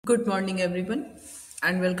Good morning, everyone,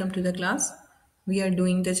 and welcome to the class. We are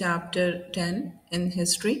doing the chapter 10 in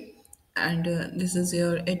history, and this is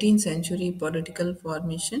your 18th century political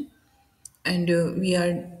formation. And we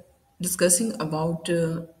are discussing about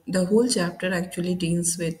the whole chapter actually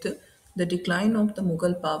deals with the decline of the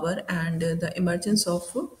Mughal power and the emergence of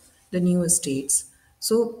the new states.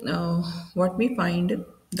 So, what we find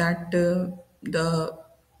that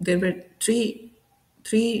there were three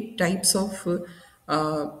types of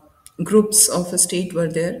groups of a state were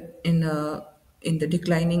there in the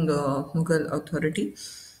declining Mughal authority.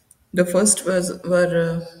 The first was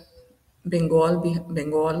were Bengal,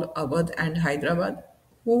 Awadh, and Hyderabad,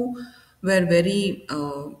 who were very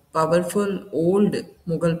powerful old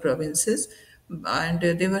Mughal provinces, and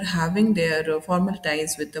they were having their formal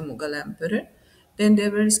ties with the Mughal emperor. Then there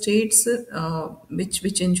were states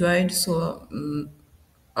which enjoyed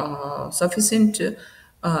sufficient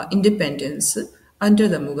independence under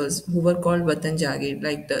the Mughals, who were called Vatan Jagir,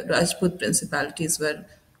 like the Rajput principalities were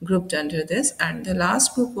grouped under this, and the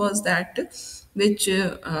last group was that which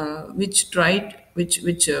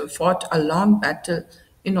fought a long battle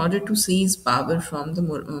in order to seize power from the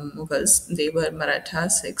Mughals. They were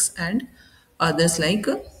Marathas, Sikhs, and others like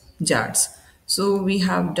Jats. So we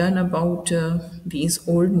have done about these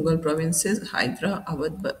old Mughal provinces, Hydra,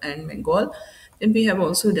 Awadh, and Bengal. Then we have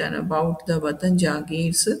also done about the Vatan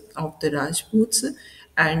Jagirs of the Rajputs,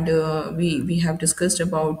 and we have discussed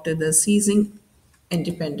about the seizing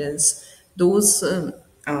independence. Those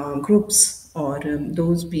groups or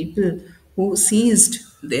those people who seized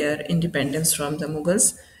their independence from the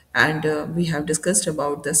Mughals, and we have discussed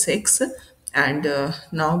about the Sikhs, and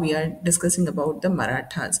now we are discussing about the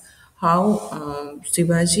Marathas. How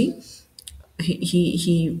Shivaji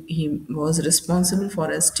he was responsible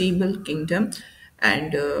for a stable kingdom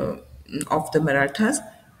and of the Marathas.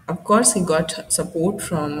 Of course, he got support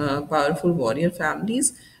from powerful warrior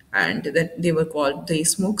families, and that they were called the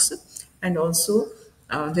Ismuks. And also,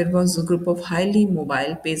 there was a group of highly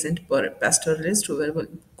mobile peasant pastoralists who were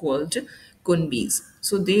called Kunbis.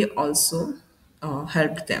 So they also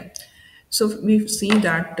helped them. So we see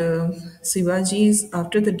that Shivaji's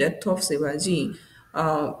after the death of Shivaji,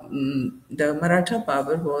 the Maratha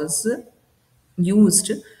power was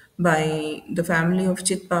used by the family of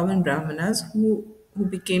Chitpavan Brahmanas, who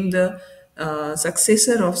became the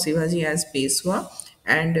successor of Shivaji as Peshwa,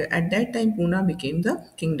 and at that time Pune became the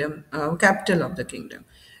kingdom capital of the kingdom,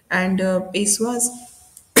 and Peshwas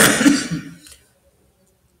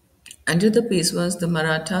under the Peshwas, the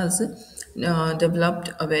Marathas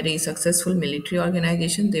developed a very successful military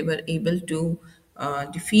organization. They were able to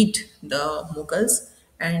defeat the Mughals,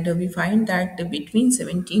 and we find that between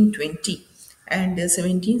 1720 and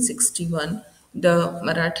 1761, the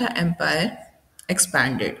Maratha Empire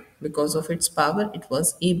expanded. Because of its power, it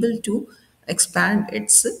was able to expand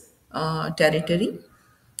its territory.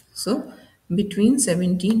 So, between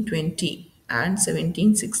 1720 and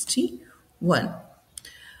 1761,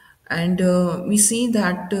 and we see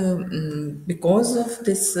that because of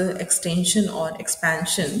this extension or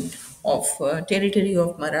expansion of territory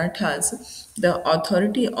of Marathas, the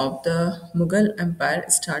authority of the Mughal Empire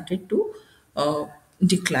started to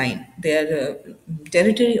decline. Their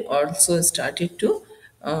territory also started to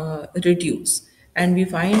reduce. And we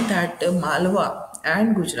find that Malwa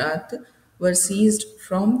and Gujarat were seized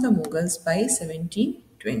from the Mughals by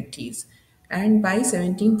 1720s. And by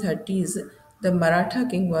 1730s, the Maratha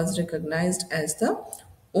king was recognized as the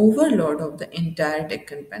overlord of the entire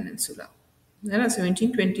Deccan Peninsula. है ना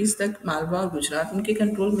 1720s तक मालवा और गुजरात उनके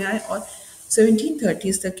control में आए और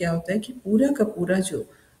 1730s तक क्या होता है कि पूरा का पूरा जो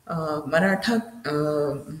मराठा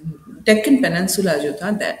डेक्कन पेनिनसुला जो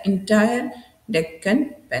था the entire Deccan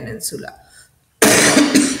peninsula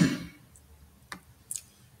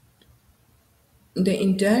the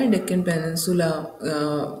entire Deccan Peninsula,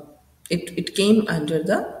 it came under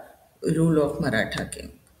the rule of Maratha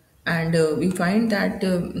king. And we find that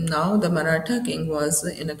now the Maratha king was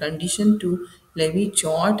in a condition to levy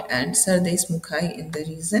Chot and Sardes Mukhai in the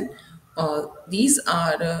region. These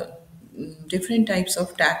are different types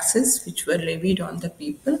of taxes which were levied on the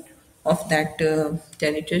people of that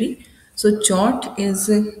territory. So Chot is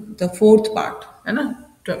the fourth part. है ना?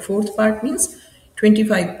 Fourth part means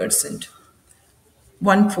 25%.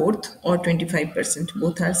 One fourth or 25%,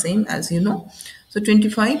 both are same, as you know. So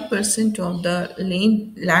 25% of the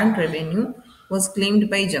land revenue was claimed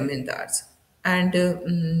by jamindars, and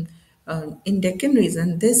in Deccan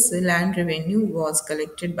region this land revenue was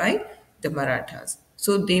collected by the Marathas.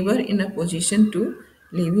 So they were in a position to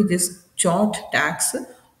levy this chort tax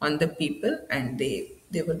on the people, and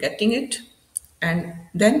they were getting it And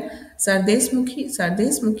then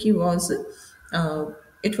Sardeshmukhi was, uh,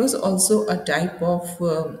 it was also a type of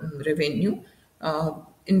revenue, uh,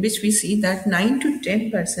 in which we see that 9 to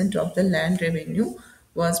 10% of the land revenue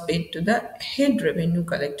was paid to the head revenue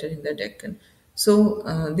collector in the Deccan. So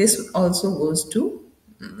this also goes to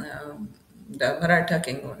the Maratha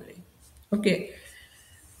king only. Okay,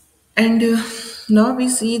 and now we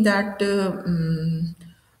see that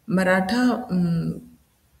Maratha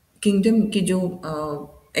kingdom की जो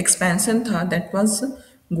expansion था that was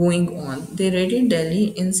going on they raided Delhi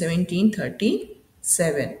in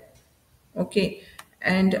 1737. Okay,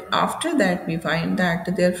 and after that we find that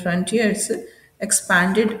their frontiers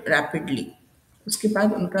expanded rapidly. उसके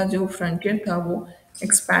बाद उनका जो frontier था वो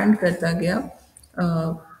expand करता गया,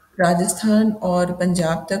 राजस्थान और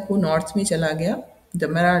पंजाब तक वो नॉर्थ में चला गया. द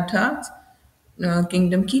मराठा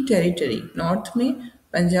किंगडम की टेरिटरी नॉर्थ में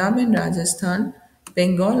पंजाब एंड राजस्थान,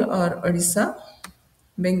 बंगाल और Orissa,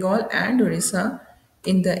 Bengal and Orissa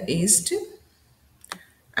in the east.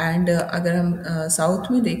 And अगर हम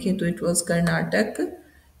साउथ में देखें तो it was Karnataka,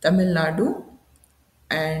 Tamil Nadu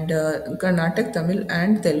and Karnataka, Tamil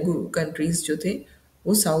and Telugu countries जो थे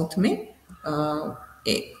वो साउथ में,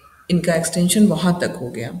 इनका एक्सटेंशन वहाँ तक हो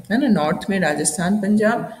गया है ना. नॉर्थ में राजस्थान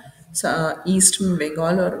पंजाब, ईस्ट में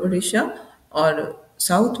बंगाल और उड़ीसा, और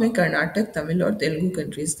साउथ में कर्नाटक, तमिल और तेलुगु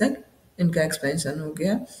कंट्रीज तक इनका एक्सपेंशन हो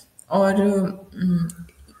गया. और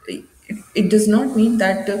it does not mean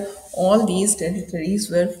that all these territories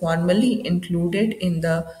were formally included in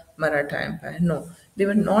the Maratha Empire. No, they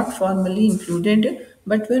were not formally included,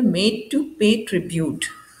 but were made to pay tribute.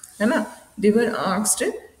 है ना? They were asked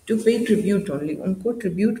to pay tribute only. उनको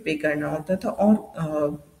tribute pay करना होता था, और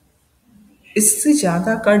इससे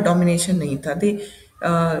ज़्यादा का डोमिनेशन नहीं था. दे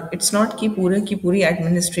इट्स नॉट कि पूरे की पूरी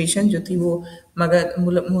एडमिनिस्ट्रेशन जो थी वो मगर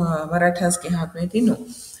मराठास के हाथ में थी. No,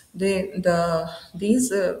 they the these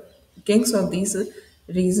kings of these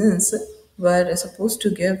regions were supposed to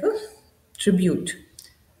give tribute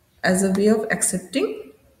as a way of accepting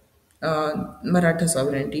Maratha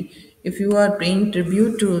sovereignty. If you are paying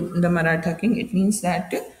tribute to the Maratha king, it means that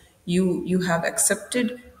you have accepted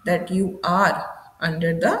that you are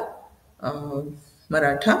under the uh,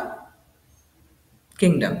 Maratha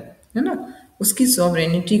kingdom, है ना. उसकी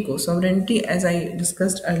sovereignty को, sovereignty as I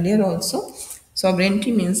discussed earlier also,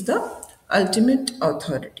 sovereignty means the ultimate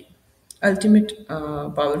authority, ultimate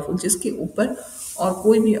powerful, जिसके ऊपर और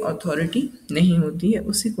कोई भी authority नहीं होती है,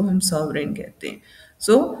 उसी को हम सॉवरेन कहते हैं.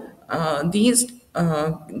 So these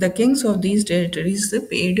the Kings of these territories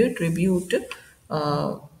paid tribute,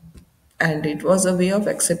 and it was a way of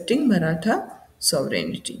accepting Maratha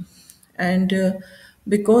sovereignty. And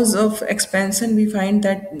because of expansion, we find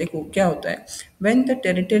that देखो क्या होता है, when the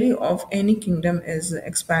territory of any kingdom is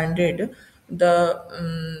expanded, the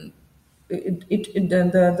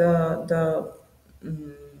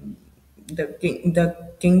the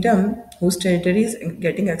kingdom whose territory is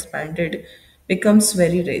getting expanded becomes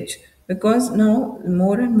very rich, because now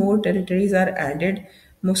more and more territories are added.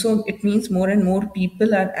 So it means more and more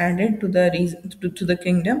people are added to the to the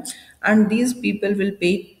kingdom, and these people will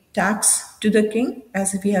pay tax to the king,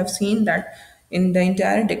 as we have seen that in the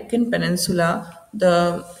entire Deccan Peninsula,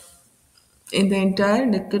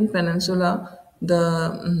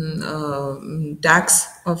 the tax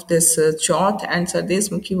of this Chauth and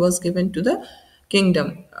Sardeshmukhi was given to the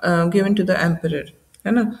kingdom, given to the emperor.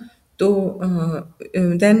 है ना?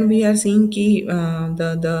 तो then we are seeing कि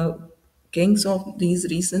the kings of these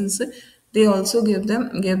regions, they also give the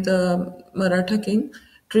Maratha king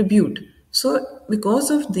tribute. So because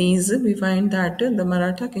of these, we find that the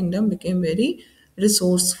Maratha kingdom became very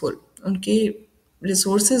resourceful. उनके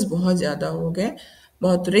resources बहुत ज़्यादा हो गए,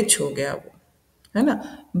 बहुत रिच हो गया वो, है ना.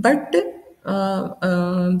 But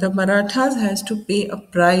the Marathas has to पे a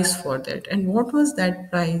price for that. And what was that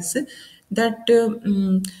price? That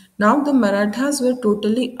now the Marathas were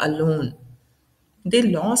totally alone. They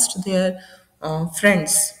lost their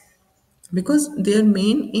friends, because their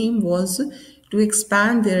main aim was to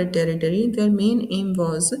expand their territory, their main aim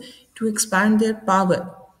was to expand their power.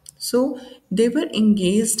 So they were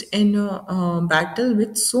engaged in a battle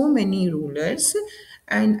with so many rulers,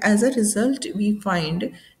 and as a result we find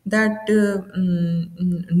that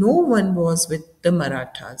no one was with the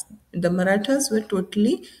Marathas. The Marathas were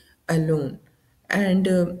totally alone. And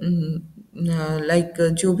like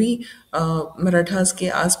जो भी मराठास के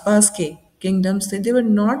आसपास के kingdoms थे, दे were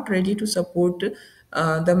not ready to support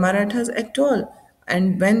the Marathas at all.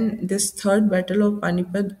 And when this third battle of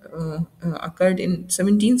Panipat occurred in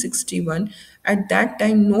 1761, at that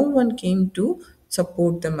time no one came to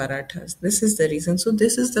support the Marathas. This is the reason. So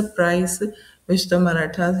this is the price which the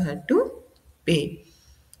Marathas had to pay.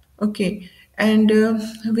 Okay, and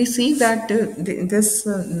we see that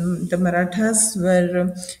the Marathas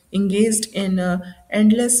were engaged in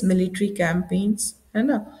endless military campaigns, है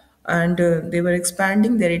ना? And they were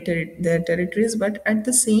expanding their territories. But at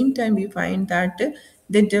the same time, we find that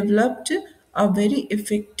they developed a very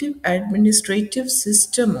effective administrative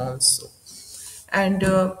system also. And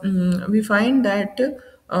we find that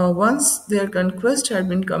once their conquest had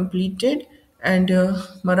been completed and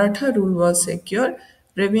Maratha rule was secure,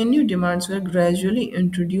 revenue demands were gradually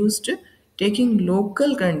introduced, taking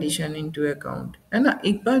local condition into account. है ना?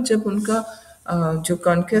 एक बार जब उनका जो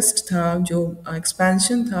conquest था, जो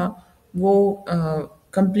expansion था, वो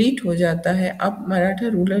कंप्लीट हो जाता है, अब Maratha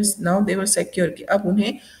rulers now they were secure कि अब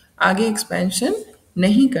उन्हें आगे एक्सपेंशन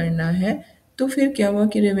नहीं करना है। तो फिर क्या हुआ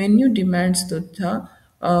कि रेवेन्यू डिमांड्स तो था,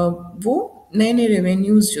 वो नए नए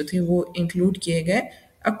रेवेन्यूज जो थे वो इंक्लूड किए गए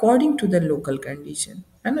according to the local condition,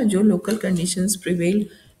 है ना? जो लोकल कंडीशंस प्रिवेल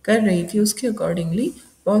कर रही थी उसके अकॉर्डिंगली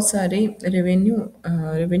बहुत सारे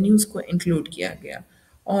रेवेन्यूज को इंक्लूड किया गया।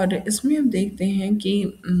 और इसमें हम देखते हैं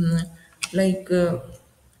कि लाइक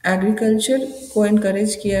एग्रीकल्चर को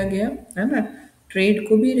इनकरेज किया गया, है ना? ट्रेड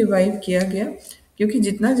को भी रिवाइव किया गया, क्योंकि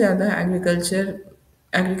जितना ज़्यादा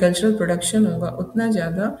एग्रीकल्चरल प्रोडक्शन होगा उतना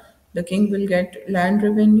ज़्यादा the king will get land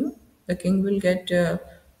revenue, the king will get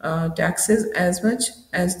taxes as much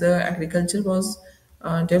as the agriculture was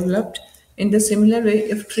developed. In the similar way,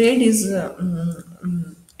 if trade is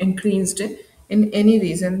increased in any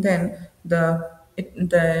region, then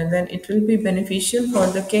then it will be beneficial for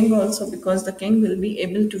the king also, because the king will be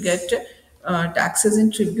able to get taxes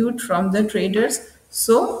and tribute from the traders.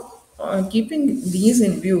 So, keeping these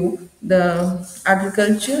in view, the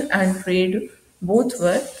agriculture and trade both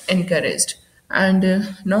were encouraged. And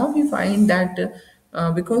now we find that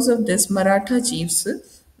because of this, Maratha chiefs,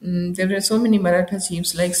 there were so many Maratha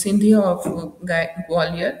chiefs like Sindhya of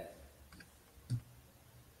Gwalior,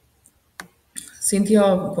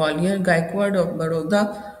 Gaikwad of Baroda,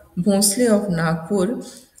 Bhonsle of Nagpur.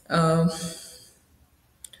 Uh,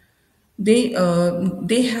 they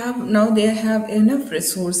have enough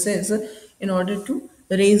resources in order to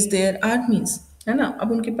raise their armies, है ना?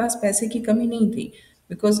 अब उनके पास पैसे की कमी नहीं थी,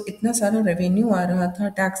 because इतना सारा रेवेन्यू आ रहा था,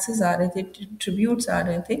 टैक्सेस आ रहे थे, ट्रिब्यूट्स आ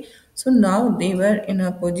रहे थे। So now they were in a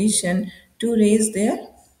position to raise their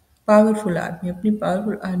powerful army, अपनी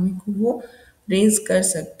पावरफुल आर्मी को वो रेज कर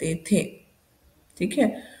सकते थे। ठीक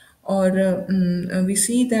है। और we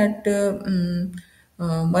see that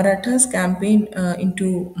Marathas campaign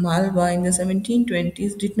into Malwa in the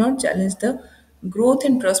 1720s did not challenge the growth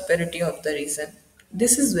and prosperity of the region.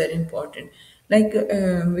 This is very important. Like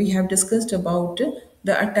we have discussed about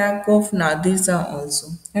the attack of Nadir Shah also.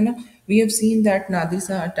 है ना? We have seen that Nadir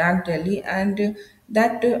Shah attacked Delhi, and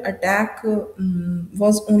that attack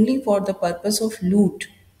was only for the purpose of loot,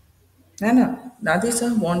 है ना? Nadir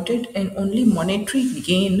Shah wanted an only monetary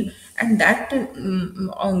gain, and that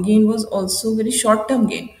gain was also very short term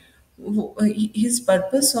gain. His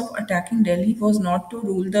purpose of attacking Delhi was not to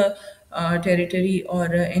rule the territory or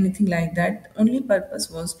anything like that. Only purpose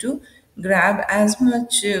was to grab as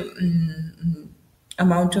much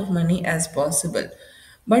amount of money as possible.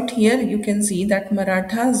 But here you can see that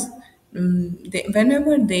Marathas,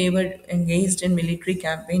 whenever they were engaged in military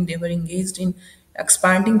campaign, they were engaged in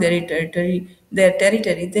expanding their territory.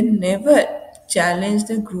 They never challenged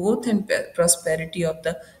the growth and prosperity of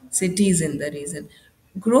the cities in the region.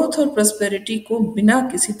 Growth और prosperity को बिना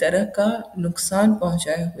किसी तरह का नुकसान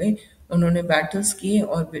पहुंचाए हुए उन्होंने बैटल्स किए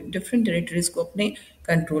और डिफरेंट टेरिटरीज को अपने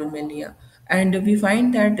कंट्रोल में लिया। And we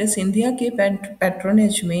find that Scindia के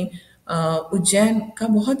पैट्रोनेज में उज्जैन का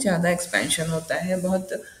बहुत ज़्यादा एक्सपेंशन होता है,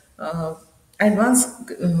 बहुत एडवांस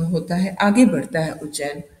होता है, आगे बढ़ता है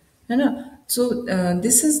उज्जैन, है ना? So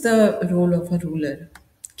this is the role of a ruler,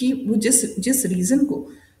 कि वो जिस जिस रीजन को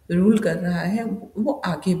रूल कर रहा है वो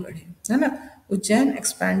आगे बढ़े, है ना? Ujjain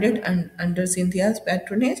expanded under Scindia's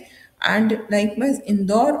patronage, and likewise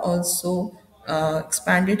Indore also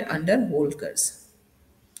expanded under Holkar's.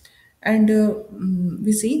 And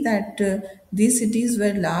we see that these cities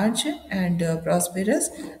were large and prosperous,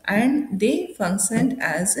 and they functioned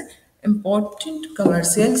as important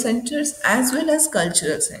commercial centers as well as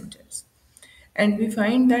cultural centers. And we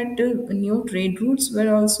find that new trade routes were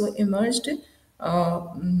also emerged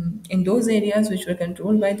in those areas which were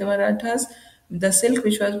controlled by the Marathas. The silk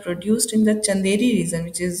which was produced in the Chanderi region,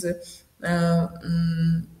 which is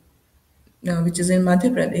in Madhya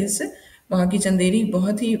Pradesh, वहाँ की चंदेरी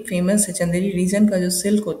बहुत ही famous है। Chanderi reason का जो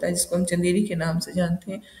silk होता है, जिसको हम चंदेरी के नाम से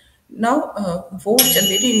जानते हैं, नाउ वो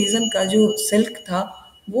चंदेरी रीजन का जो सिल्क था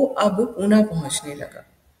वो अब पूना पहुँचने लगा,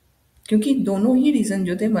 क्योंकि दोनों ही रीजन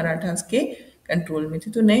जो थे मराठास के कंट्रोल में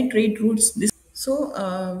थे। तो नए trade routes, so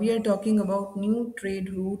we are talking about new trade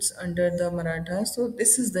routes under the Marathas. So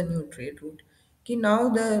this is the new trade route. Okay, now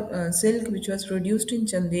the silk which was produced in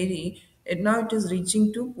Chanderi, now it is reaching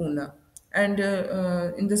to Pune. And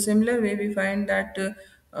in the similar way, we find that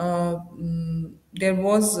there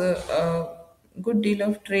was a good deal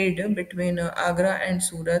of trade between Agra and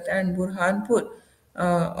Surat and Burhanpur.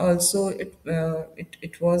 Also,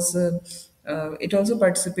 it also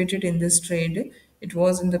participated in this trade. It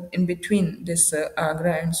was in between this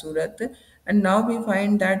Agra and Surat, and now we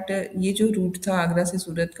find that ये जो route था आगरा से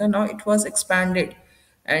सूरत का, now it was expanded,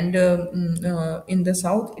 and in the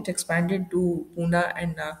south it expanded to Pune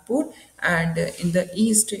and Nagpur, and in the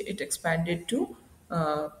east it expanded to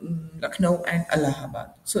Lucknow and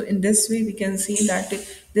Allahabad. So in this way we can see that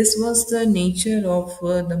this was the nature of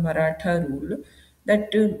the Maratha rule,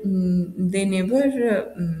 that they never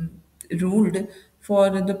ruled for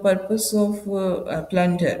the purpose of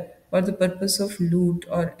plunder or the purpose of loot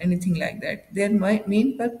or anything like that. Their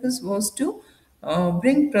main purpose was to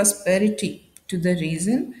bring prosperity to the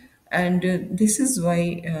region, and this is why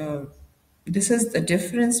this is the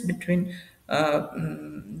difference between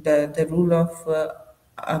the rule of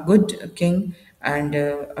a good king and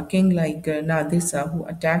a king like Nadir Shah, who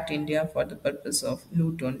attacked India for the purpose of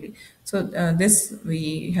loot only. So this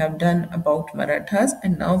we have done about Marathas,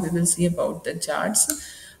 and now we will see about the Jats.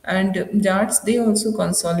 And Jats, they also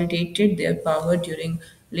consolidated their power during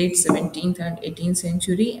late 17th and 18th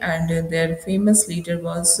century, and their famous leader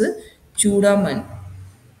was Chudaman.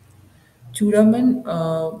 Churaman,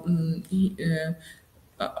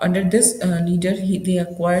 under this leader, they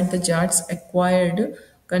acquired, the Jats acquired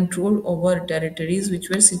control over territories which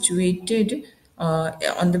were situated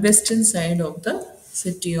on the western side of the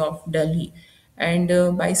city of Delhi. And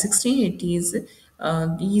by 1680s,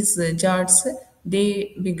 these Jats,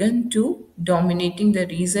 they began to dominating the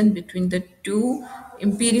region between the two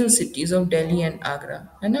imperial cities of Delhi and Agra,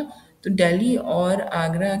 है ना? तो दिल्ली और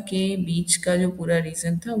आगरा के बीच का जो पूरा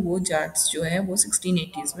reason था वो जाट्स जो है वो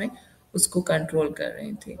 1680s में उसको कंट्रोल कर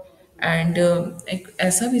रहे थे। एंड एक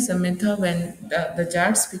ऐसा भी समय था when the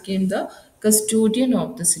Jats became the custodian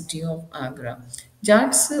of the city of Agra.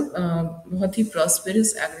 Jats बहुत ही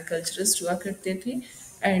प्रॉस्पेरस एग्रीकल्चरिस्ट हुआ करते थे,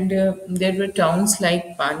 and there were towns like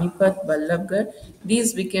Panipat, Ballabhgarh.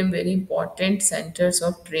 These became very important centers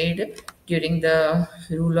of trade during the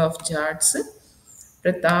rule of Jats.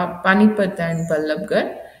 Pratap, Panipat, and Ballabgarh.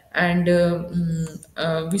 And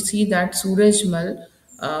we see that Surajmal,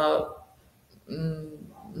 uh,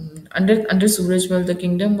 under Surajmal, the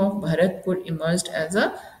kingdom of Bharatpur emerged as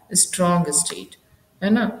a strong state, है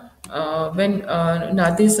ना? When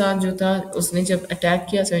Nadir Shah जो था उसने जब attack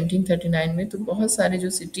किया 1739 में, तो बहुत सारे जो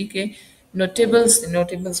सिटी के नोटेबल्स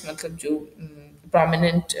मतलब जो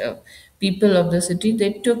prominent people of the city,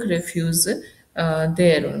 they took refuge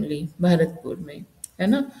there only, Bharatpur में, है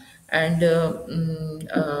ना? एंड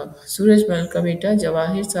सूरजमल का बेटा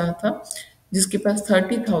जवाहिर शाह था, जिसके पास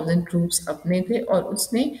 30,000 ट्रूप्स अपने थे, और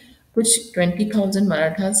उसने कुछ 20,000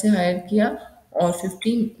 मराठा से हायर किया और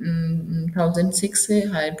 15,000 सिख से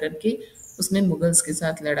हायर करके उसने मुगल्स के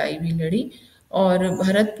साथ लड़ाई भी लड़ी। और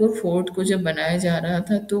भरतपुर फोर्ट को जब बनाया जा रहा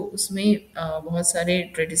था तो उसमें बहुत सारे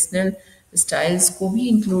ट्रेडिशनल स्टाइल्स को भी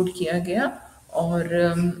इंक्लूड किया गया, और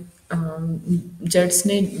जट्स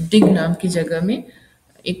ने डिग नाम की जगह में,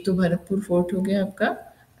 एक तो भरतपुर फोर्ट हो गया आपका,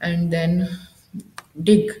 एंड देन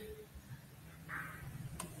डिग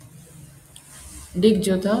डिग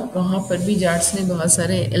जो था वहाँ पर भी जाट्स ने बहुत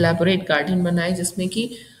सारे एलाबोरेट गार्डन बनाए, जिसमें कि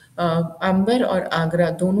अंबर और आगरा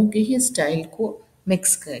दोनों के ही स्टाइल को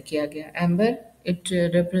मिक्स किया गया। अंबर it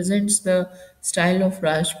represents the style of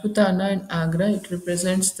Rajputana, and Agra it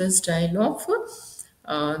represents the style of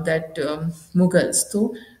that Mughals.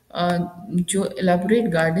 तो जो एलाबोरेट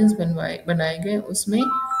गार्डन्स बनाए गए उसमें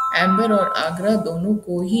एम्बर और आगरा दोनों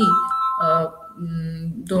को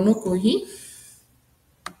ही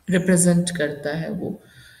रिप्रेजेंट करता है वो।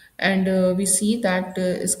 एंड वी सी दैट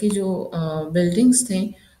इसके जो बिल्डिंग्स थे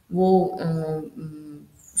वो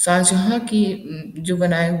शाहजहाँ की जो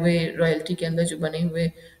बनाए हुए रॉयल्टी के अंदर जो बने हुए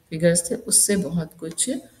फिगर्स थे उससे बहुत कुछ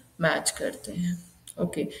मैच करते हैं।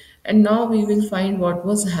 Okay, and now we will find what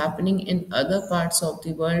was happening in other parts of the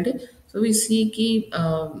world. So we सी कि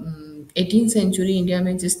 18th सेंचुरी इंडिया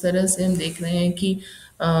में जिस तरह से हम देख रहे हैं कि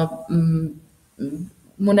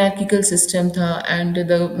monarchical system tha, and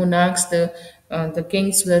the monarchs, the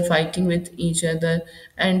kings were fighting with each other,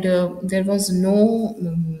 and there was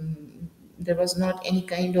not any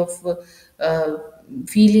kind of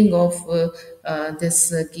feeling of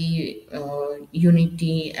this key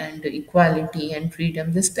unity and equality and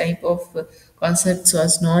freedom. This type of concepts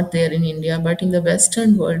was not there in India, but in the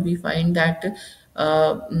Western world, we find that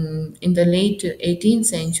in the late 18th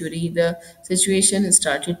century, the situation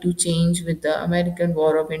started to change with the American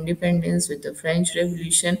War of Independence, with the French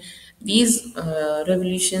Revolution. These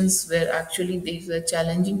revolutions were actually they were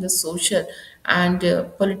challenging the social and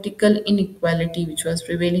political inequality which was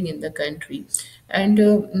prevailing in the country. And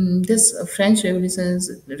this French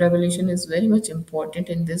revolution is very much important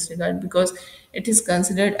in this regard because it is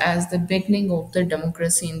considered as the beginning of the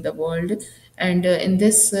democracy in the world. And in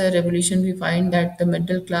this revolution, we find that the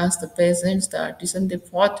middle class, the peasants, the artisan, they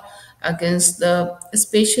fought against the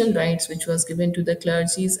special rights which was given to the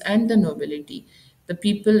clergies and the nobility. The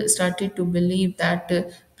people started to believe that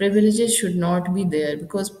privileges should not be there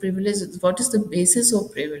because privileges, what is the basis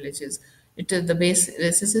of privileges? It is the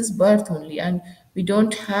basis is birth only, and we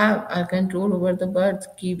don't have our control over the birth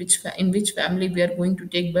key, in which family we are going to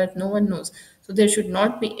take birth. No one knows. So there should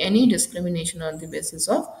not be any discrimination on the basis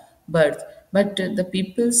of birth. But the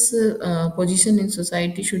people's position in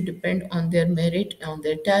society should depend on their merit, on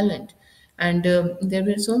their talent. And there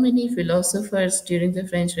were so many philosophers during the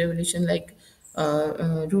French Revolution, like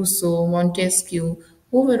Rousseau, Montesquieu,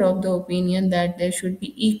 who were of the opinion that there should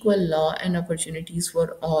be equal law and opportunities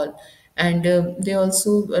for all. And they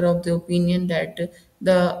also were of the opinion that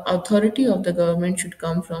the authority of the government should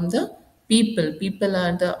come from the people. People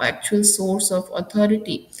are the actual source of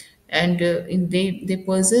authority, and they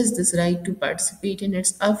possess this right to participate in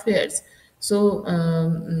its affairs. So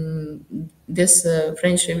this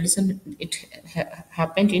French Revolution, it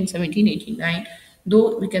happened in 1789.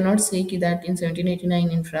 Though we cannot say that in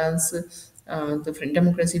 1789 in France the French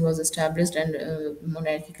democracy was established and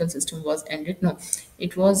monarchical system was ended. No,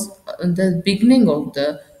 it was the beginning of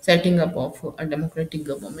the setting up of a democratic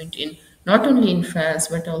government in not only in France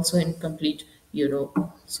but also in complete Europe.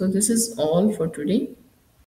 So this is all for today.